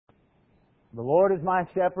The Lord is my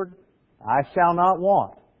shepherd, I shall not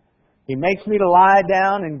want. He makes me to lie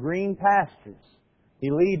down in green pastures.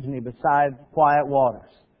 He leads me beside quiet waters.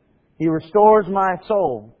 He restores my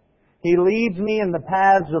soul. He leads me in the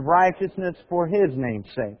paths of righteousness for His name's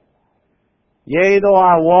sake. Yea, though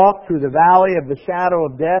I walk through the valley of the shadow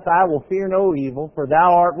of death, I will fear no evil, for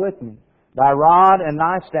Thou art with me. Thy rod and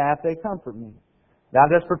Thy staff, they comfort me. Thou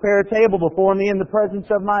dost prepare a table before me in the presence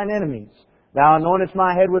of mine enemies. Thou anointest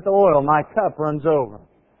my head with oil, my cup runs over.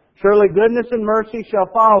 Surely goodness and mercy shall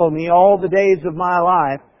follow me all the days of my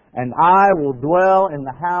life, and I will dwell in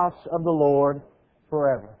the house of the Lord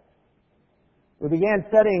forever. We began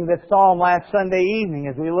studying this psalm last Sunday evening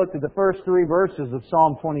as we looked at the first 3 verses of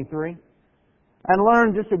Psalm 23 and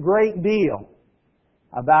learned just a great deal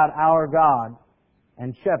about our God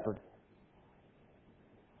and Shepherd.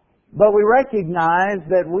 But we recognize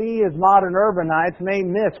that we as modern urbanites may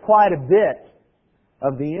miss quite a bit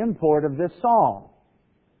of the import of this psalm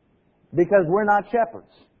because we're not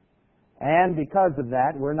shepherds. And because of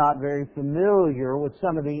that, we're not very familiar with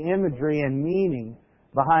some of the imagery and meaning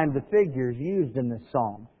behind the figures used in this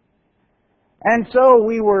psalm. And so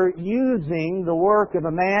we were using the work of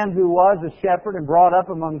a man who was a shepherd and brought up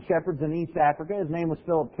among shepherds in East Africa. His name was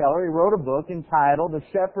Philip Keller. He wrote a book entitled The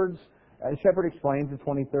Shepherd Explains the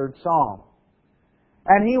 23rd Psalm.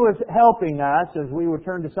 And he was helping us, as we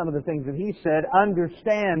return to some of the things that he said,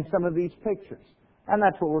 understand some of these pictures. And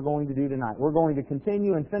that's what we're going to do tonight. We're going to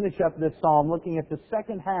continue and finish up this psalm looking at the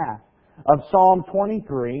second half of Psalm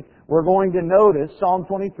 23. We're going to notice Psalm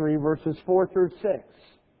 23 verses 4 through 6.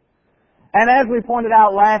 And as we pointed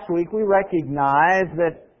out last week, we recognize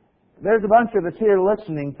that there's a bunch of us here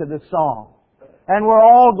listening to this psalm. And we're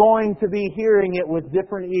all going to be hearing it with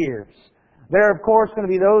different ears. There are, of course, going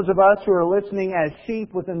to be those of us who are listening as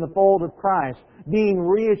sheep within the fold of Christ, being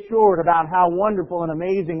reassured about how wonderful and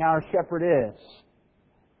amazing our shepherd is.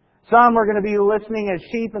 Some are going to be listening as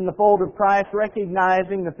sheep in the fold of Christ,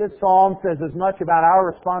 recognizing that this psalm says as much about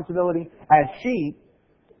our responsibility as sheep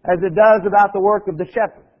as it does about the work of the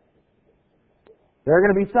shepherd. There are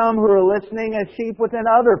going to be some who are listening as sheep within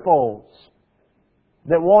other folds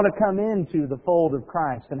that want to come into the fold of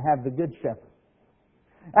Christ and have the good shepherd.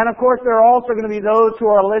 And of course, there are also going to be those who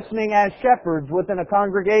are listening as shepherds within a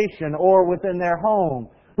congregation or within their home,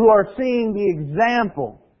 who are seeing the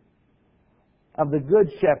example of the good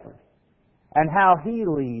shepherd and how he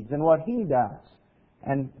leads and what he does,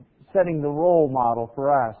 and setting the role model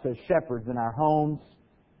for us as shepherds in our homes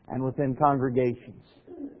and within congregations.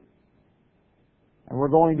 And we're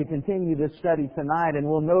going to continue this study tonight, and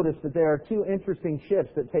we'll notice that there are 2 interesting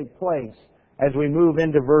shifts that take place as we move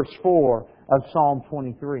into verse 4 of Psalm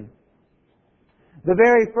 23. The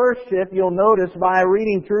very first shift, you'll notice by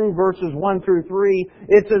reading through verses 1 through 3,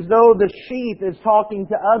 it's as though the sheep is talking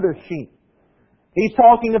to other sheep. He's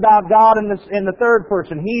talking about God in the third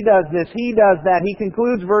person. He does this, He does that. He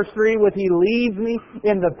concludes verse 3 with, He leads me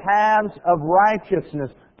in the paths of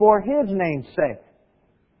righteousness for His name's sake.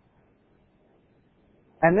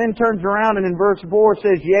 And then turns around and in verse 4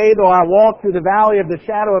 says, Yea, though I walk through the valley of the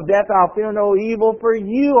shadow of death, I'll fear no evil, for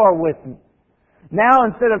You are with me. Now,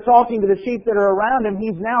 instead of talking to the sheep that are around him,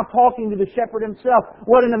 he's now talking to the shepherd himself.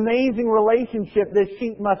 What an amazing relationship this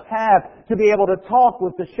sheep must have to be able to talk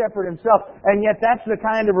with the shepherd himself. And yet that's the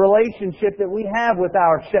kind of relationship that we have with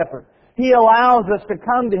our shepherd. He allows us to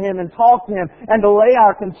come to Him and talk to Him and to lay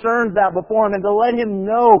our concerns out before Him and to let Him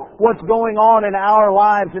know what's going on in our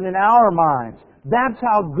lives and in our minds. That's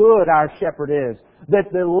how good our shepherd is.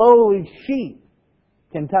 That the lowly sheep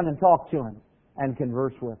can come and talk to Him and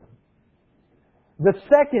converse with Him. The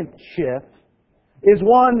second shift is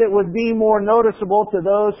one that would be more noticeable to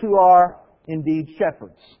those who are indeed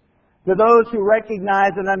shepherds. To those who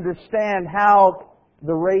recognize and understand how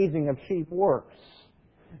the raising of sheep works.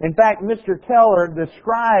 In fact, Mr. Keller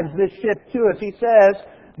describes this shift to us. He says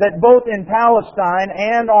that both in Palestine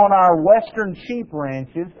and on our western sheep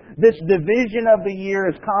ranches, this division of the year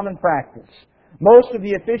is common practice. Most of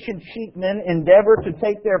the efficient sheepmen endeavor to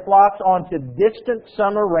take their flocks onto distant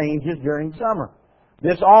summer ranges during summer.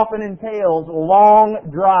 This often entails long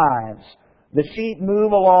drives. The sheep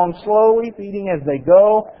move along slowly, feeding as they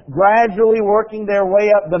go, gradually working their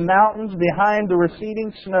way up the mountains behind the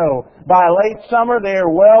receding snow. By late summer, they are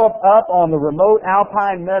well up on the remote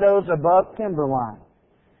alpine meadows above timberline.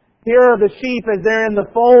 Here are the sheep as they're in the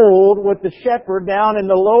fold with the shepherd down in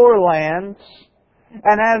the lower lands.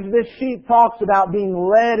 And as this sheep talks about being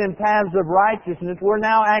led in paths of righteousness, we're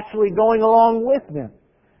now actually going along with them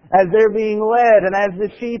as they're being led, and as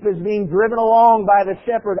the sheep is being driven along by the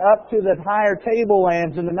shepherd up to the higher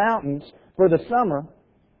tablelands in the mountains for the summer.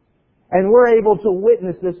 And we're able to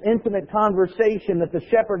witness this intimate conversation that the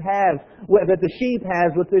shepherd has, that the sheep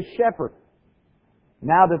has with this shepherd,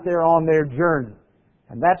 now that they're on their journey.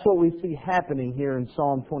 And that's what we see happening here in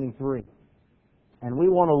Psalm 23. And we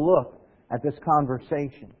want to look at this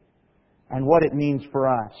conversation and what it means for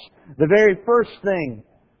us. The very first thing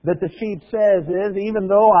that the sheep says is, even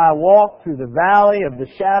though I walk through the valley of the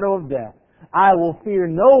shadow of death, I will fear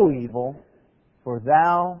no evil, for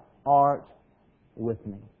Thou art with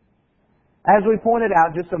me. As we pointed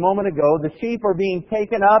out just a moment ago, the sheep are being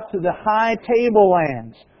taken up to the high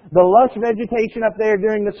tablelands, the lush vegetation up there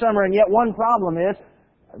during the summer, and yet one problem is,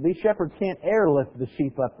 these shepherds can't airlift the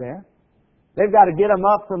sheep up there. They've got to get them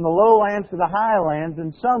up from the lowlands to the highlands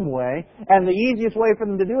in some way, and the easiest way for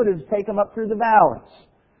them to do it is to take them up through the valleys.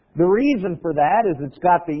 The reason for that is it's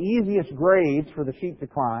got the easiest grades for the sheep to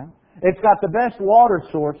climb, it's got the best water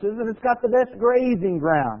sources, and it's got the best grazing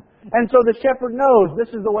ground. And so the shepherd knows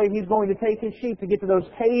this is the way he's going to take his sheep to get to those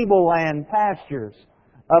tableland pastures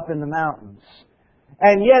up in the mountains.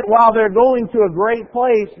 And yet, while they're going to a great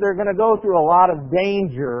place, they're going to go through a lot of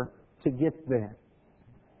danger to get there.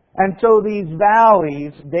 And so these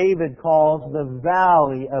valleys, David calls the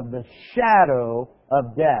valley of the shadow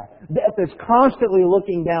of death. Death is constantly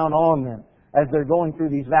looking down on them as they're going through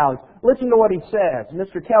these valleys. Listen to what he says.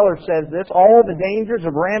 Mr. Keller says this: all the dangers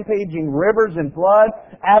of rampaging rivers and flood,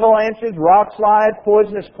 avalanches, rock slides,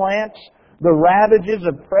 poisonous plants, the ravages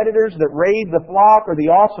of predators that raid the flock, or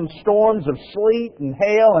the awesome storms of sleet and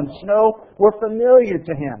hail and snow were familiar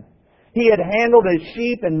to him. He had handled his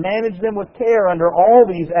sheep and managed them with care under all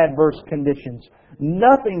these adverse conditions.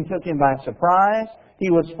 Nothing took him by surprise. He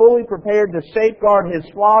was fully prepared to safeguard his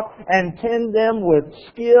flock and tend them with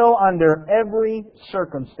skill under every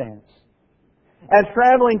circumstance. As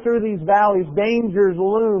traveling through these valleys, dangers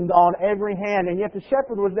loomed on every hand, and yet the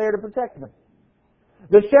shepherd was there to protect them.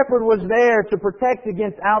 The shepherd was there to protect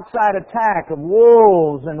against outside attack of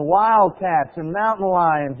wolves and wildcats and mountain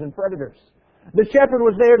lions and predators. The shepherd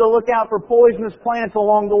was there to look out for poisonous plants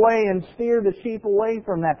along the way and steer the sheep away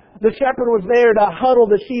from that. The shepherd was there to huddle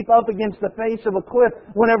the sheep up against the face of a cliff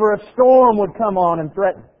whenever a storm would come on and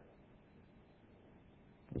threaten.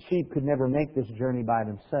 The sheep could never make this journey by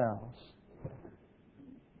themselves,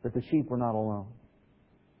 but the sheep were not alone.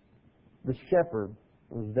 The shepherd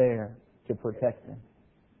was there to protect them.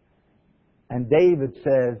 And David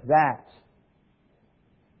says that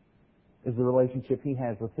is the relationship he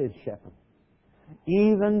has with his shepherd.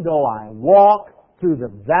 Even though I walk through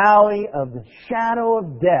the valley of the shadow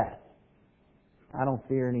of death, I don't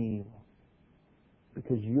fear any evil,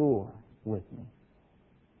 because you're with me.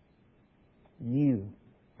 You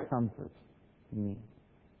comfort me.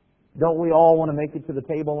 Don't we all want to make it to the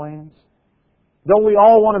tablelands? Don't we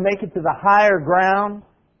all want to make it to the higher ground,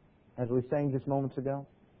 as we sang just moments ago?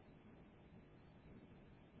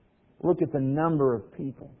 Look at the number of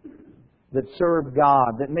people that served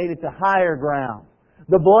God, that made it to higher ground.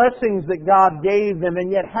 The blessings that God gave them, and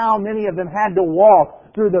yet how many of them had to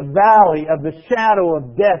walk through the valley of the shadow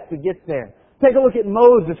of death to get there. Take a look at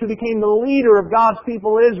Moses, who became the leader of God's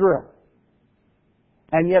people Israel.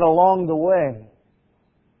 And yet along the way,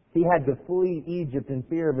 he had to flee Egypt in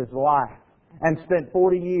fear of his life, and spent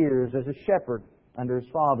 40 years as a shepherd under his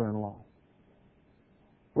father-in-law.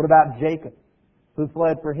 What about Jacob, who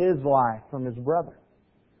fled for his life from his brother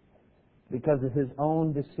because of his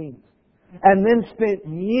own deceit, and then spent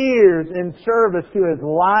years in service to his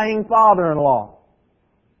lying father-in-law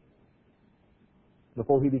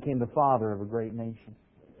before he became the father of a great nation?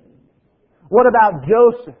 What about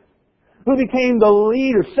Joseph, who became the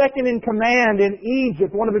leader, second in command in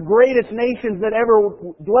Egypt, one of the greatest nations that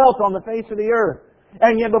ever dwelt on the face of the earth?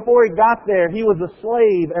 And yet before he got there, he was a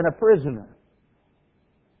slave and a prisoner.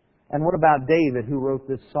 And what about David, who wrote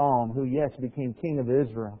this psalm, who, yes, became king of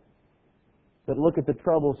Israel? But look at the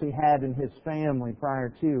troubles he had in his family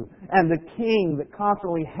prior to, and the king that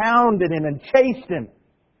constantly hounded him and chased him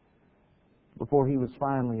before he was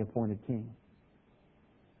finally appointed king.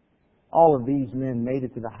 All of these men made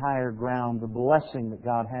it to the higher ground, the blessing that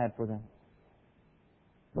God had for them.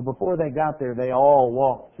 But before they got there, they all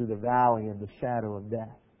walked through the valley of the shadow of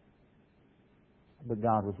death. But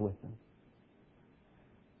God was with them.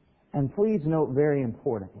 And please note very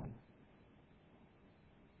importantly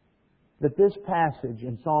that this passage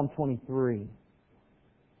in Psalm 23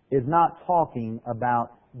 is not talking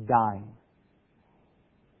about dying.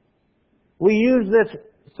 We use this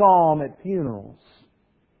psalm at funerals,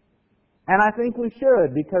 and I think we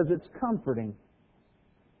should, because it's comforting.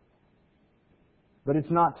 But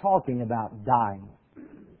it's not talking about dying.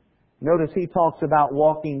 Notice he talks about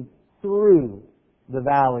walking through the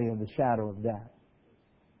valley of the shadow of death.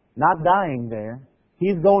 Not dying there.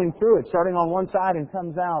 He's going through it, starting on one side and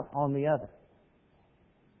comes out on the other.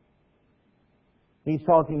 He's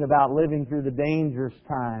talking about living through the dangerous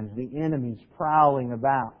times, the enemies prowling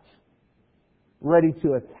about, ready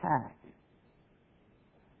to attack.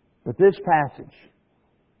 But this passage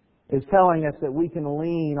is telling us that we can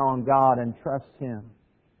lean on God and trust Him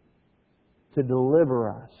to deliver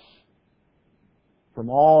us from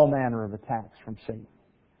all manner of attacks from Satan.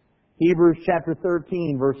 Hebrews chapter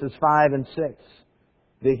 13, verses 5 and 6.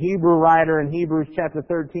 The Hebrew writer in Hebrews chapter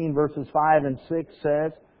 13, verses 5 and 6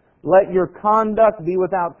 says, "Let your conduct be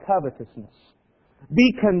without covetousness.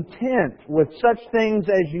 Be content with such things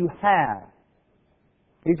as you have."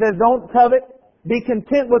 He says, don't covet. Be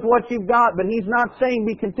content with what you've got. But He's not saying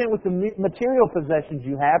be content with the material possessions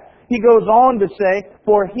you have. He goes on to say,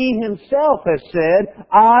 "For He Himself has said,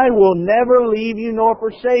 I will never leave you nor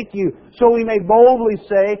forsake you." So we may boldly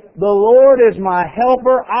say, "The Lord is my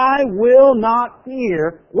helper. I will not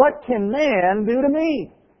fear. What can man do to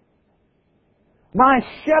me? My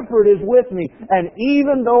shepherd is with me, and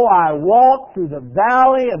even though I walk through the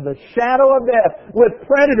valley of the shadow of death, with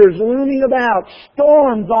predators looming about,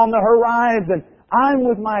 storms on the horizon, I'm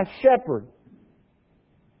with my shepherd.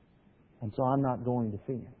 And so I'm not going to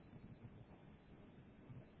fear."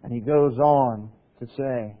 And he goes on to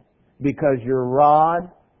say, "Because your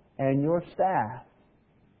rod and your staff,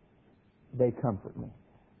 they comfort me."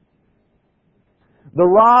 The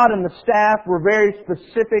rod and the staff were very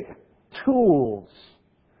specific tools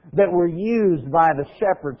that were used by the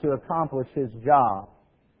shepherd to accomplish his job.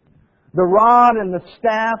 The rod and the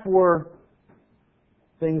staff were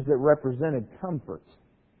things that represented comfort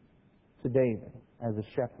to David as a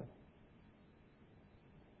shepherd.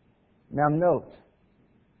 Now note,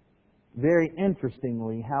 very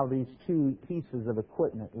interestingly, how these two pieces of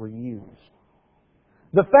equipment were used.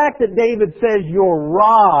 The fact that David says, "Your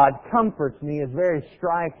rod comforts me," is very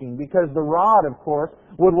striking, because the rod, of course,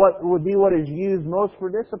 would be what is used most for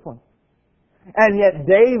discipline. And yet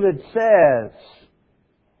David says,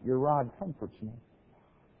 "Your rod comforts me."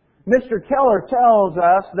 Mr. Keller tells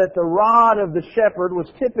us that the rod of the shepherd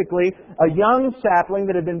was typically a young sapling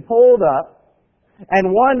that had been pulled up,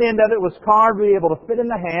 and one end of it was carved to be able to fit in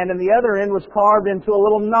the hand, and the other end was carved into a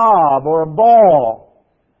little knob or a ball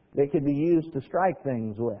that could be used to strike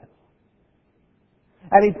things with.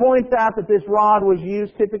 And he points out that this rod was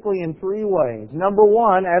used typically in three ways. Number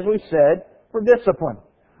one, as we said, for discipline.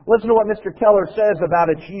 Listen to what Mr. Keller says about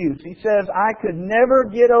its use. He says, "I could never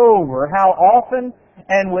get over how often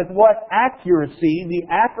and with what accuracy the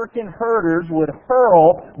African herders would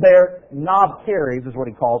hurl their knob carries," is what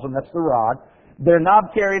he calls them, that's the rod, "their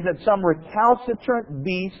knob carries at some recalcitrant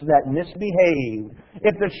beast that misbehaved.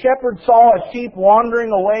 If the shepherd saw a sheep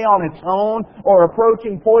wandering away on its own, or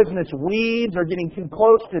approaching poisonous weeds, or getting too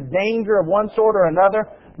close to danger of one sort or another,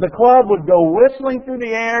 the club would go whistling through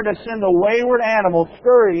the air to send the wayward animal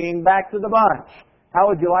scurrying back to the bunch." How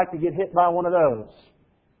would you like to get hit by one of those?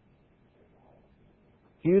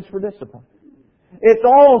 It's used for discipline. It's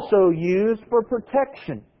also used for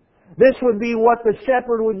protection. This would be what the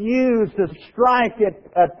shepherd would use to strike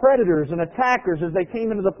at predators and attackers as they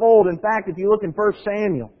came into the fold. In fact, if you look in 1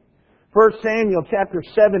 Samuel chapter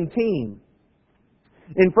 17.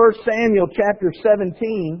 In 1 Samuel chapter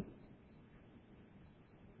 17,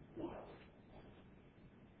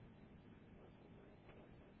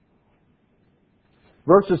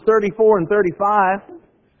 verses 34 and 35,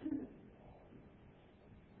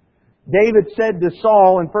 David said to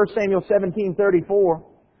Saul in 1 Samuel 17:34,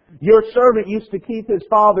 "Your servant used to keep his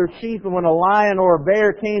father's sheep, and when a lion or a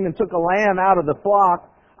bear came and took a lamb out of the flock,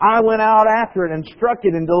 I went out after it and struck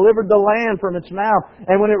it and delivered the lamb from its mouth.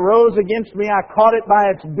 And when it rose against me, I caught it by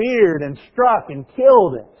its beard and struck and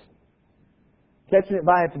killed it." Catching it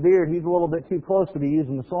by its beard, he's a little bit too close to be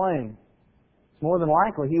using the sling. It's more than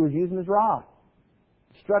likely he was using his rod.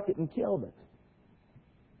 Struck it and killed it.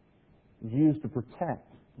 It was used to protect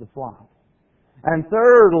the flock. And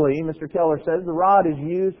thirdly, Mr. Keller says, the rod is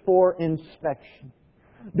used for inspection.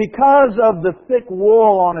 Because of the thick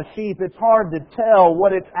wool on a sheep, it's hard to tell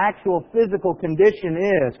what its actual physical condition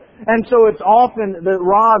is. And so the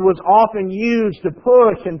rod was often used to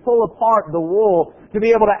push and pull apart the wool to be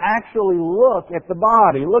able to actually look at the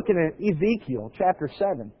body. Looking at Ezekiel chapter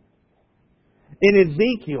 7. In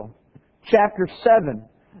Ezekiel chapter 7,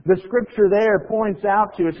 the scripture there points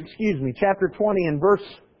out to us, chapter 20 and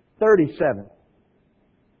verse 37.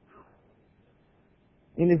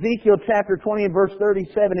 In Ezekiel chapter 20 and verse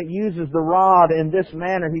 37, it uses the rod in this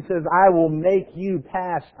manner. He says, "I will make you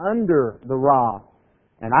pass under the rod,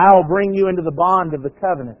 and I will bring you into the bond of the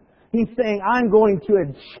covenant. He's saying, I'm going to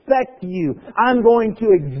inspect you. I'm going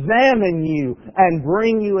to examine you and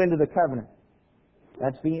bring you into the covenant.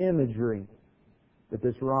 That's the imagery that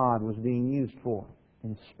this rod was being used for.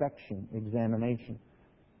 Inspection, examination.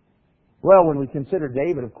 Well, when we consider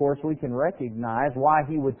David, of course, we can recognize why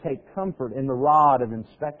he would take comfort in the rod of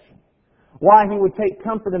inspection. Why he would take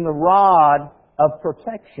comfort in the rod of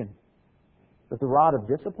protection. But the rod of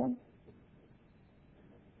discipline?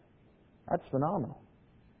 That's phenomenal.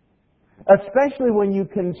 Especially when you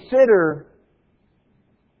consider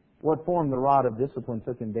what form the rod of discipline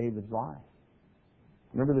took in David's life.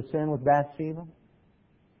 Remember the sin with Bathsheba?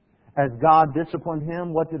 As God disciplined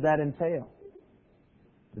him, what did that entail?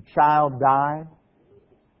 The child died.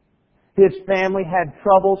 His family had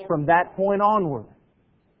troubles from that point onward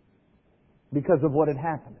because of what had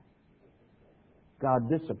happened. God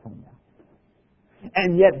disciplined them.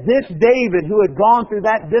 And yet this David, who had gone through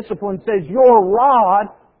that discipline, says, your rod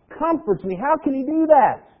comforts me. How can he do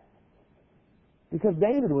that? Because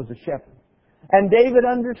David was a shepherd. And David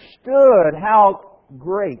understood how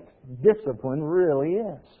great discipline really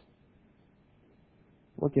is.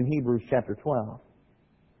 Look in Hebrews chapter 12.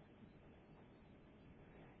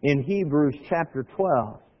 In Hebrews chapter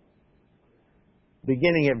 12,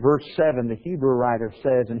 beginning at verse 7, the Hebrew writer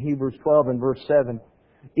says in Hebrews 12 and verse 7,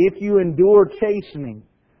 if you endure chastening,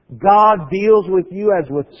 God deals with you as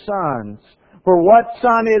with sons. For what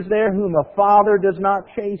son is there whom a father does not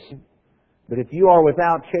chasten? But if you are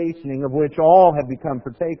without chastening, of which all have become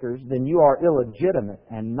partakers, then you are illegitimate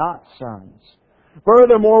and not sons.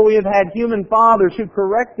 Furthermore, we have had human fathers who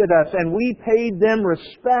corrected us, and we paid them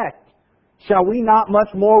respect. Shall we not much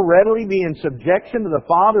more readily be in subjection to the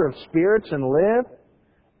Father of spirits and live?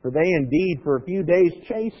 For they indeed for a few days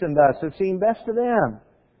chastened us, as seemed best to them,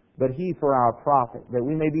 but He for our profit, that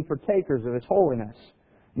we may be partakers of His holiness.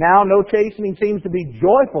 Now no chastening seems to be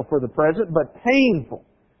joyful for the present, but painful.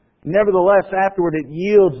 Nevertheless, afterward it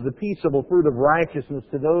yields the peaceable fruit of righteousness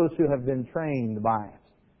to those who have been trained by it.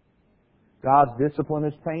 God's discipline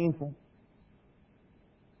is painful.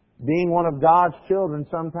 Being one of God's children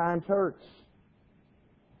sometimes hurts.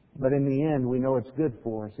 But in the end, we know it's good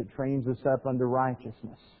for us. It trains us up unto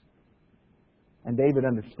righteousness. And David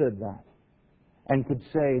understood that. And could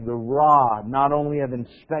say, the rod, not only of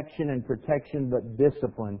inspection and protection, but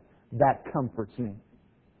discipline, that comforts me.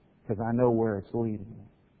 Because I know where it's leading me.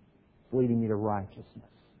 It's leading me to righteousness.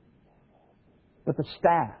 But the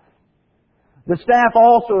staff. The staff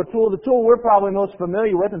also a tool. The tool we're probably most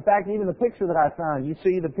familiar with. In fact, even the picture that I found. You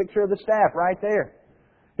see the picture of the staff right there.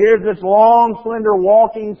 Here's this long, slender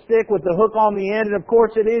walking stick with the hook on the end. And of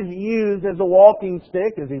course it is used as a walking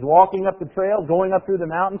stick as he's walking up the trail, going up through the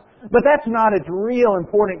mountains. But that's not its real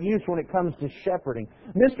important use when it comes to shepherding.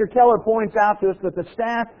 Mr. Keller points out to us that the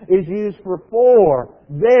staff is used for 4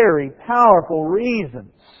 very powerful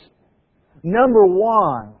reasons. Number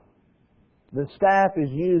 1, the staff is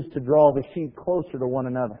used to draw the sheep closer to one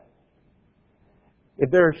another. If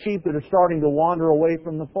there are sheep that are starting to wander away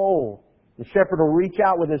from the fold, the shepherd will reach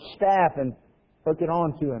out with his staff and hook it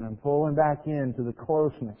onto him and pull him back into the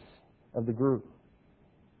closeness of the group.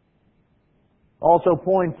 Also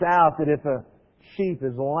points out that if a sheep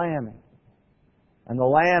is lambing and the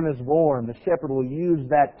lamb is born, the shepherd will use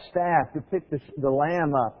that staff to pick the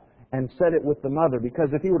lamb up and set it with the mother. Because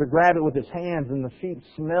if he were to grab it with his hands and the sheep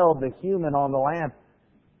smelled the human on the lamb,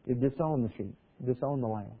 it'd disown the sheep, disown the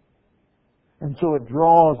lamb. And so it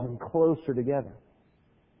draws them closer together.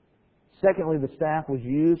 Secondly, the staff was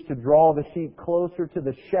used to draw the sheep closer to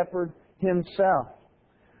the shepherd himself.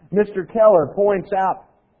 Mr. Keller points out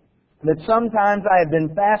that sometimes I have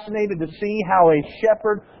been fascinated to see how a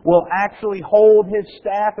shepherd will actually hold his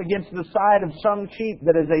staff against the side of some sheep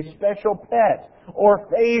that is a special pet or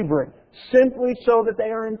favorite, simply so that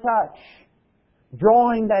they are in touch,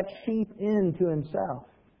 drawing that sheep into himself.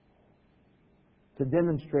 To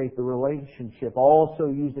demonstrate the relationship. Also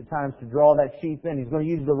used at times to draw that sheep in. He's going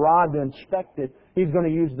to use the rod to inspect it. He's going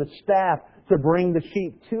to use the staff to bring the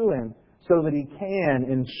sheep to him so that he can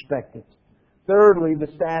inspect it. Thirdly,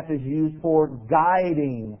 the staff is used for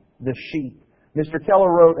guiding the sheep. Mr.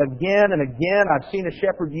 Keller wrote, again and again, I've seen a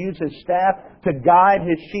shepherd use his staff to guide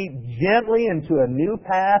his sheep gently into a new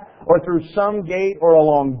path or through some gate or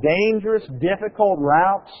along dangerous, difficult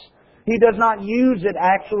routes. He does not use it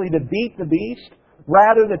actually to beat the beast.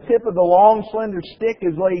 Rather, the tip of the long, slender stick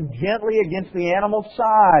is laid gently against the animal's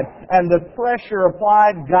side, and the pressure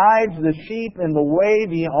applied guides the sheep in the way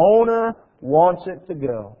the owner wants it to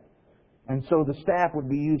go. And so the staff would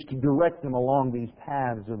be used to direct them along these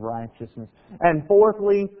paths of righteousness. And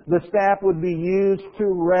fourthly, the staff would be used to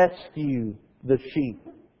rescue the sheep.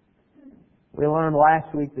 We learned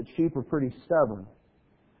last week that sheep are pretty stubborn.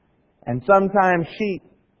 And sometimes sheep,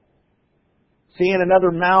 seeing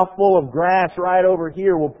another mouthful of grass right over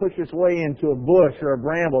here, will push its way into a bush or a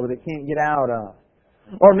bramble that it can't get out of.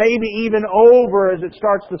 Or maybe even over as it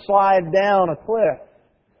starts to slide down a cliff,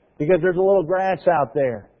 because there's a little grass out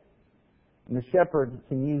there. And the shepherd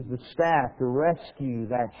can use the staff to rescue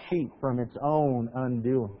that sheep from its own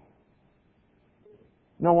undoing.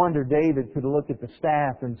 No wonder David could look at the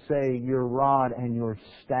staff and say, "Your rod and your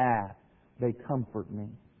staff, they comfort me."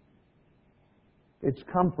 It's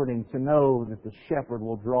comforting to know that the shepherd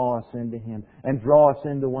will draw us into Him and draw us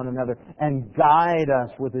into one another and guide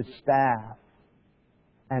us with His staff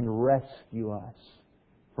and rescue us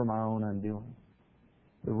from our own undoing.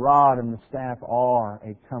 The rod and the staff are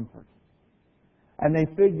a comfort. And they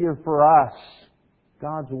figure for us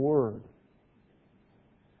God's Word,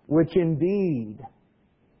 which indeed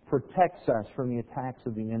protects us from the attacks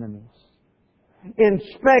of the enemies.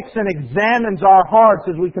 Inspects and examines our hearts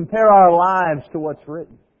as we compare our lives to what's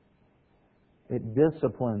written. It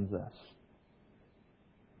disciplines us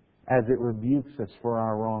as it rebukes us for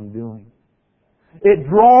our wrongdoing. It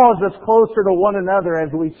draws us closer to one another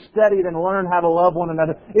as we study and learn how to love one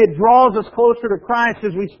another. It draws us closer to Christ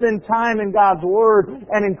as we spend time in God's Word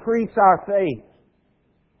and increase our faith.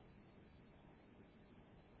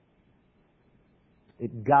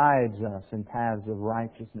 It guides us in paths of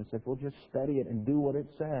righteousness if we'll just study it and do what it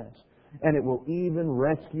says. And it will even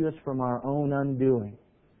rescue us from our own undoing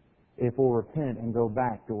if we'll repent and go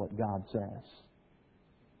back to what God says.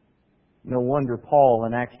 No wonder Paul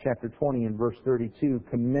in Acts chapter 20 and verse 32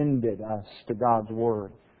 commended us to God's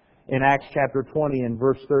Word. In Acts chapter 20 and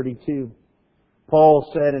verse 32,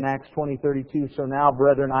 Paul said in Acts 20:32, "So now,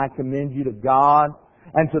 brethren, I commend you to God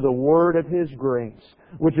and to the word of His grace,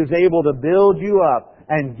 which is able to build you up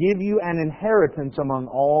and give you an inheritance among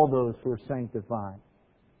all those who are sanctified."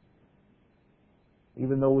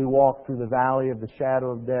 Even though we walk through the valley of the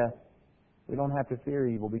shadow of death, we don't have to fear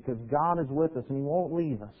evil because God is with us and He won't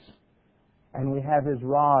leave us. And we have His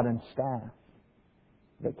rod and staff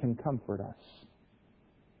that can comfort us.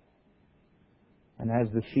 And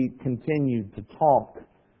as the sheep continued to talk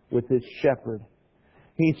with this shepherd,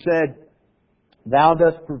 he said, "Thou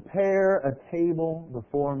dost prepare a table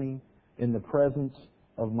before me in the presence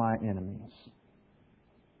of my enemies."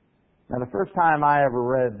 Now, the first time I ever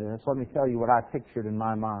read this, let me tell you what I pictured in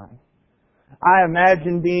my mind. I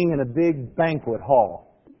imagined being in a big banquet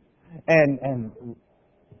hall and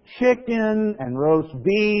chicken and roast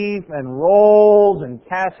beef and rolls and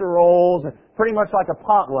casseroles, and pretty much like a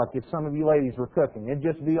potluck if some of you ladies were cooking. It'd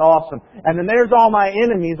just be awesome. And then there's all my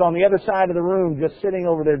enemies on the other side of the room just sitting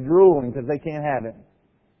over there drooling because they can't have it.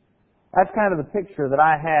 That's kind of the picture that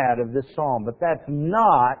I had of this psalm, but that's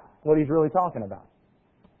not what he's really talking about.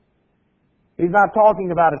 He's not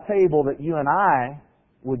talking about a table that you and I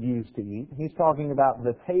would use to eat. He's talking about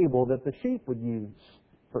the table that the sheep would use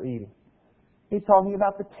for eating. He's talking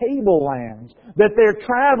about the tablelands that they're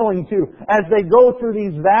traveling to as they go through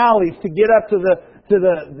these valleys to get up to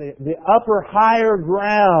the upper higher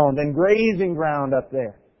ground and grazing ground up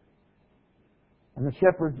there. And the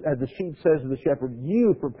sheep says to the shepherd,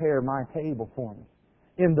 "You prepare my table for me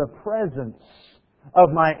in the presence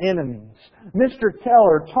of my enemies." Mr.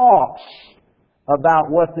 Keller talks about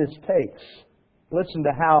what this takes. Listen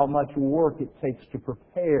to how much work it takes to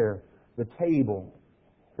prepare the table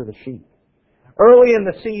for the sheep. Early in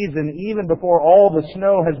the season, even before all the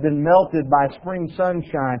snow has been melted by spring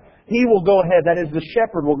sunshine, he will go ahead, that is the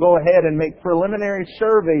shepherd will go ahead and make preliminary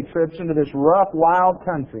survey trips into this rough, wild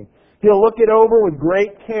country. He'll look it over with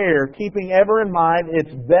great care, keeping ever in mind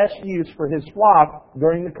its best use for his flock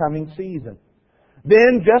during the coming season.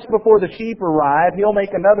 Then, just before the sheep arrive, he'll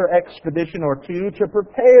make another expedition or two to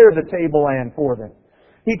prepare the tableland for them.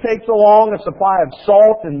 He takes along a supply of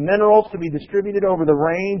salt and minerals to be distributed over the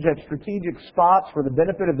range at strategic spots for the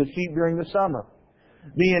benefit of the sheep during the summer.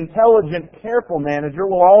 The intelligent, careful manager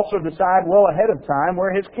will also decide well ahead of time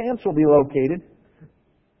where his camps will be located.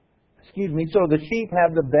 So the sheep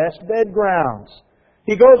have the best bed grounds.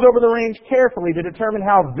 He goes over the range carefully to determine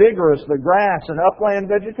how vigorous the grass and upland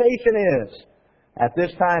vegetation is. At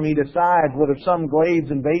this time, he decides whether some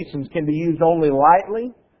glades and basins can be used only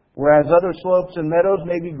lightly, whereas other slopes and meadows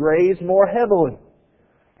may be grazed more heavily.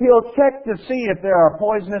 He'll check to see if there are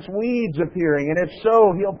poisonous weeds appearing, and if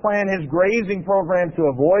so, he'll plan his grazing program to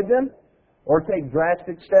avoid them or take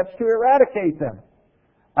drastic steps to eradicate them.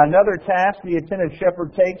 Another task the attentive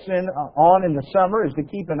shepherd takes on in the summer is to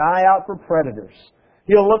keep an eye out for predators.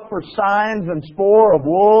 He'll look for signs and spoor of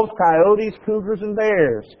wolves, coyotes, cougars, and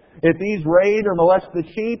bears. If these raid or molest the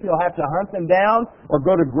sheep, He'll have to hunt them down or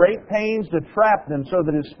go to great pains to trap them so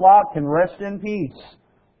that His flock can rest in peace.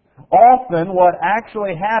 Often what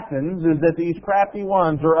actually happens is that these crafty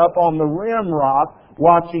ones are up on the rim rock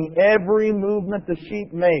watching every movement the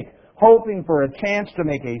sheep make, hoping for a chance to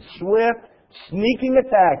make a swift, sneaking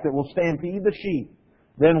attack that will stampede the sheep.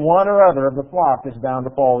 Then one or other of the flock is bound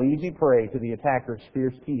to fall easy prey to the attacker's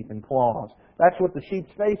fierce teeth and claws. That's what the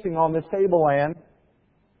sheep's facing on this tableland.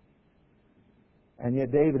 And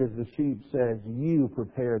yet David, as the sheep, says, You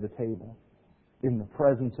prepare the table in the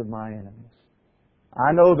presence of my enemies.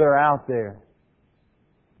 I know they're out there,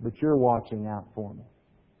 but You're watching out for me.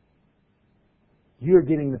 You're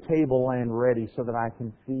getting the tableland ready so that I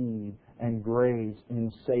can feed and graze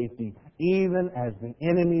in safety, even as the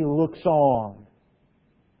enemy looks on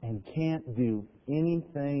and can't do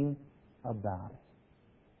anything about it.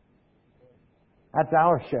 That's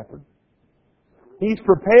our shepherd. He's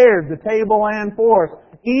prepared the tableland for us,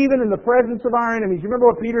 even in the presence of our enemies. You remember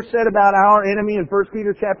what Peter said about our enemy in 1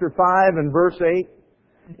 Peter chapter 5 and verse 8?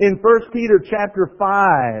 In 1 Peter chapter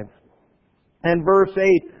 5 and verse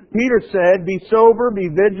 8, Peter said, Be sober, be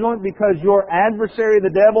vigilant, because your adversary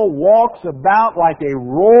the devil walks about like a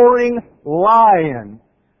roaring lion,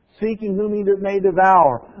 seeking whom he may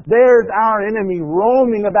devour. There's our enemy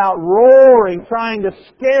roaming about, roaring, trying to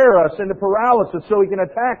scare us into paralysis so he can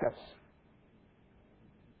attack us.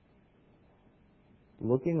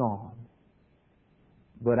 Looking on.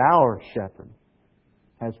 But our shepherd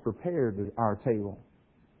has prepared our table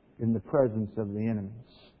in the presence of the enemies.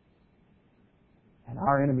 And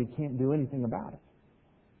our enemy can't do anything about it.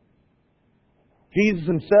 Jesus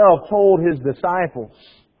Himself told His disciples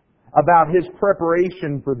about His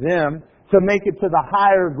preparation for them to make it to the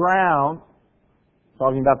higher ground,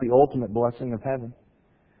 talking about the ultimate blessing of heaven.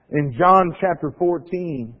 In John chapter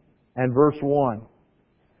 14 and verse 1.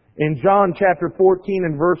 In John chapter 14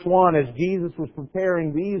 and verse 1, as Jesus was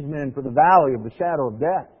preparing these men for the valley of the shadow of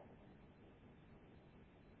death,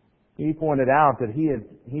 He pointed out that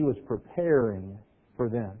He was preparing for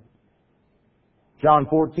them. John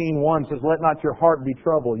 14:1 says, Let not your heart be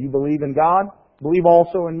troubled. You believe in God? Believe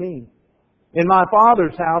also in me. In my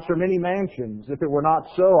Father's house are many mansions. If it were not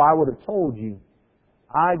so, I would have told you.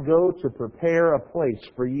 I go to prepare a place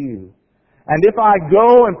for you. And if I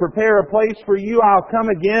go and prepare a place for you, I'll come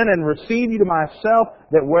again and receive you to myself,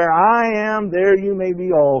 that where I am, there you may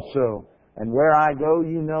be also. And where I go,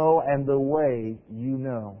 you know, and the way you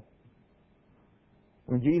know.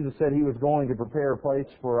 When Jesus said He was going to prepare a place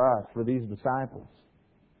for us, for these disciples,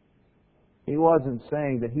 He wasn't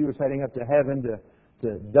saying that He was heading up to heaven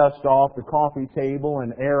to dust off the coffee table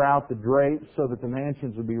and air out the drapes so that the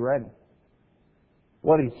mansions would be ready.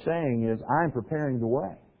 What He's saying is, I'm preparing the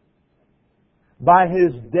way. By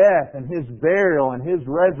His death and His burial and His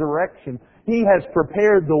resurrection, He has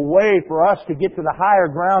prepared the way for us to get to the higher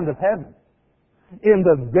ground of heaven. In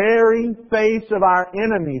the very face of our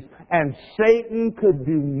enemies, and Satan could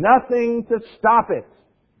do nothing to stop it.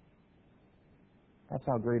 That's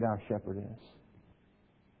how great our shepherd is.